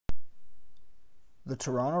The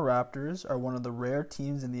Toronto Raptors are one of the rare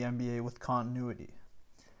teams in the NBA with continuity.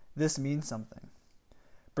 This means something.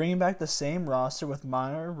 Bringing back the same roster with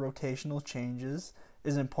minor rotational changes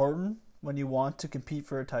is important when you want to compete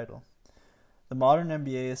for a title. The modern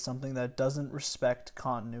NBA is something that doesn't respect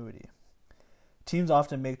continuity. Teams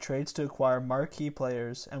often make trades to acquire marquee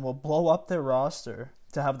players and will blow up their roster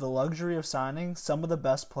to have the luxury of signing some of the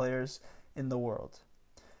best players in the world.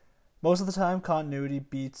 Most of the time, continuity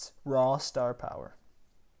beats raw star power.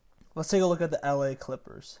 Let's take a look at the LA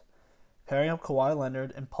Clippers. Pairing up Kawhi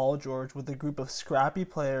Leonard and Paul George with a group of scrappy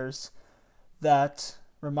players that,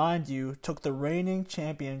 remind you, took the reigning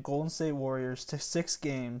champion Golden State Warriors to 6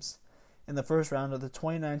 games in the first round of the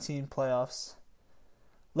 2019 playoffs,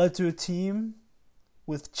 led to a team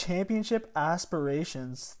with championship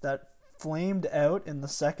aspirations that flamed out in the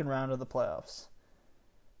second round of the playoffs.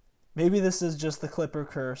 Maybe this is just the Clipper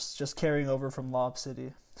curse, just carrying over from Lob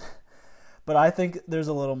City. But I think there's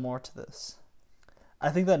a little more to this. I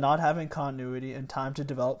think that not having continuity and time to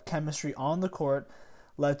develop chemistry on the court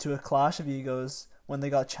led to a clash of egos when they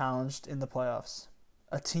got challenged in the playoffs.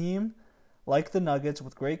 A team like the Nuggets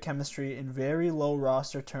with great chemistry and very low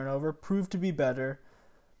roster turnover proved to be better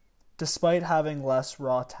despite having less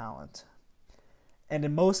raw talent. And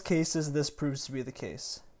in most cases, this proves to be the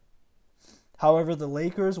case. However, the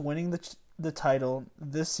Lakers winning the title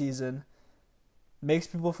this season makes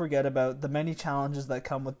people forget about the many challenges that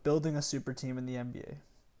come with building a super team in the NBA.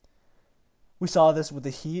 We saw this with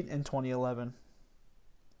the Heat in 2011.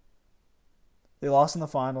 They lost in the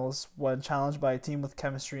finals when challenged by a team with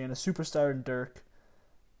chemistry and a superstar in Dirk,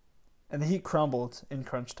 and the Heat crumbled in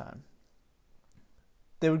crunch time.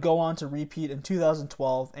 They would go on to repeat in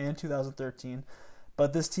 2012 and 2013,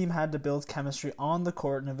 but this team had to build chemistry on the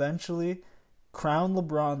court and eventually crown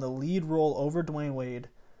LeBron the lead role over Dwayne Wade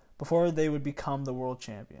before they would become the world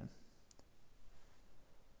champion.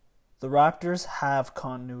 The Raptors have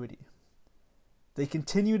continuity. They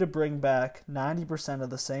continue to bring back 90%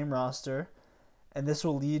 of the same roster, and this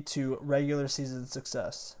will lead to regular season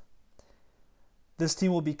success. This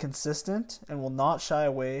team will be consistent and will not shy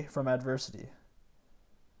away from adversity.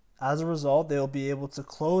 As a result, they will be able to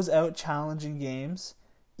close out challenging games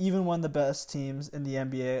even when the best teams in the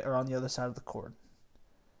NBA are on the other side of the court.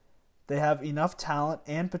 They have enough talent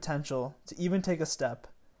and potential to even take a step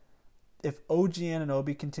if OG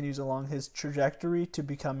Anunoby continues along his trajectory to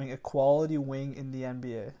becoming a quality wing in the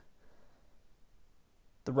NBA.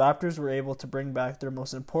 The Raptors were able to bring back their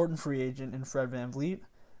most important free agent in Fred VanVleet,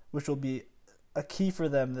 which will be a key for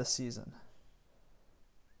them this season.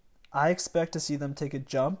 I expect to see them take a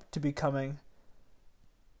jump to becoming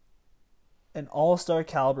an all-star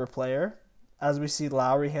caliber player as we see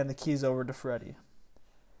Lowry hand the keys over to Freddie.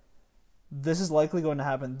 This is likely going to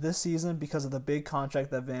happen this season because of the big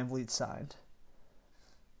contract that VanVleet signed.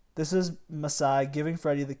 This is Masai giving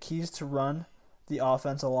Freddie the keys to run the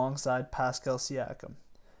offense alongside Pascal Siakam.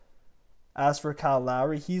 As for Kyle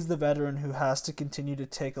Lowry, he's the veteran who has to continue to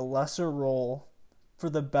take a lesser role for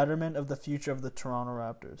the betterment of the future of the Toronto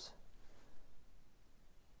Raptors.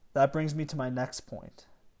 That brings me to my next point.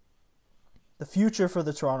 The future for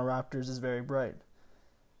the Toronto Raptors is very bright.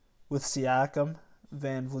 With Siakam,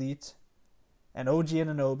 VanVleet, and OG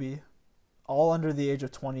Anunoby, all under the age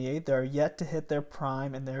of 28, they are yet to hit their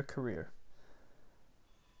prime in their career.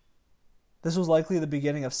 This was likely the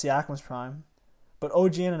beginning of Siakam's prime, but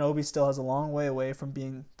OG Anunoby still has a long way away from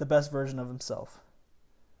being the best version of himself.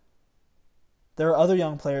 There are other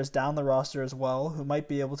young players down the roster as well who might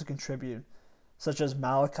be able to contribute, such as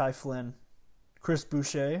Malachi Flynn, Chris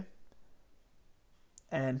Boucher,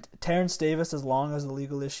 and Terrence Davis as long as the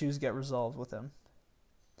legal issues get resolved with him.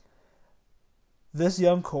 This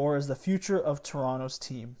young core is the future of Toronto's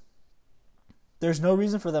team. There's no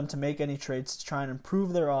reason for them to make any trades to try and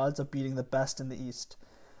improve their odds of beating the best in the East.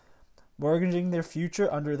 Mortgaging their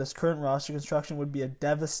future under this current roster construction would be a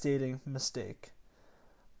devastating mistake.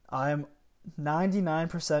 I am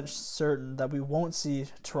 99% certain that we won't see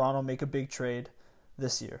Toronto make a big trade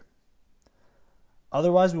this year.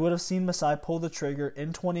 Otherwise, we would have seen Masai pull the trigger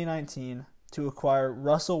in 2019 to acquire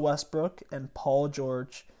Russell Westbrook and Paul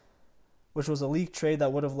George, which was a leaked trade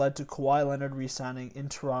that would have led to Kawhi Leonard re-signing in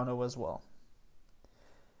Toronto as well.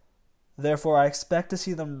 Therefore, I expect to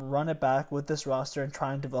see them run it back with this roster and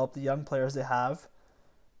try and develop the young players they have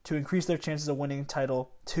to increase their chances of winning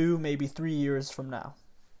title 2, maybe 3 years from now.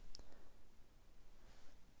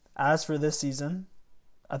 As for this season,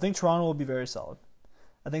 I think Toronto will be very solid.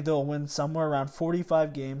 I think they'll win somewhere around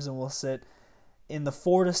 45 games and will sit in the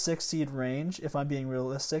 4 to 6 seed range, if I'm being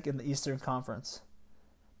realistic, in the Eastern Conference.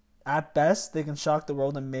 At best, they can shock the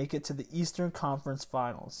world and make it to the Eastern Conference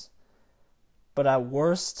Finals. but at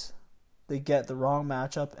worst, they get the wrong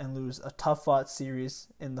matchup and lose a tough-fought series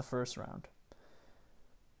in the first round.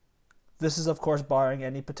 This is, of course, barring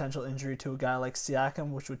any potential injury to a guy like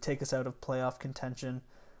Siakam, which would take us out of playoff contention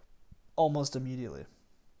almost immediately.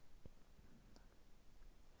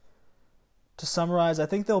 To summarize, I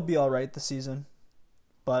think they'll be alright this season,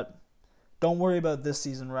 but don't worry about this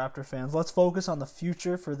season, Raptor fans. Let's focus on the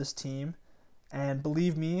future for this team, and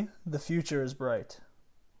believe me, the future is bright.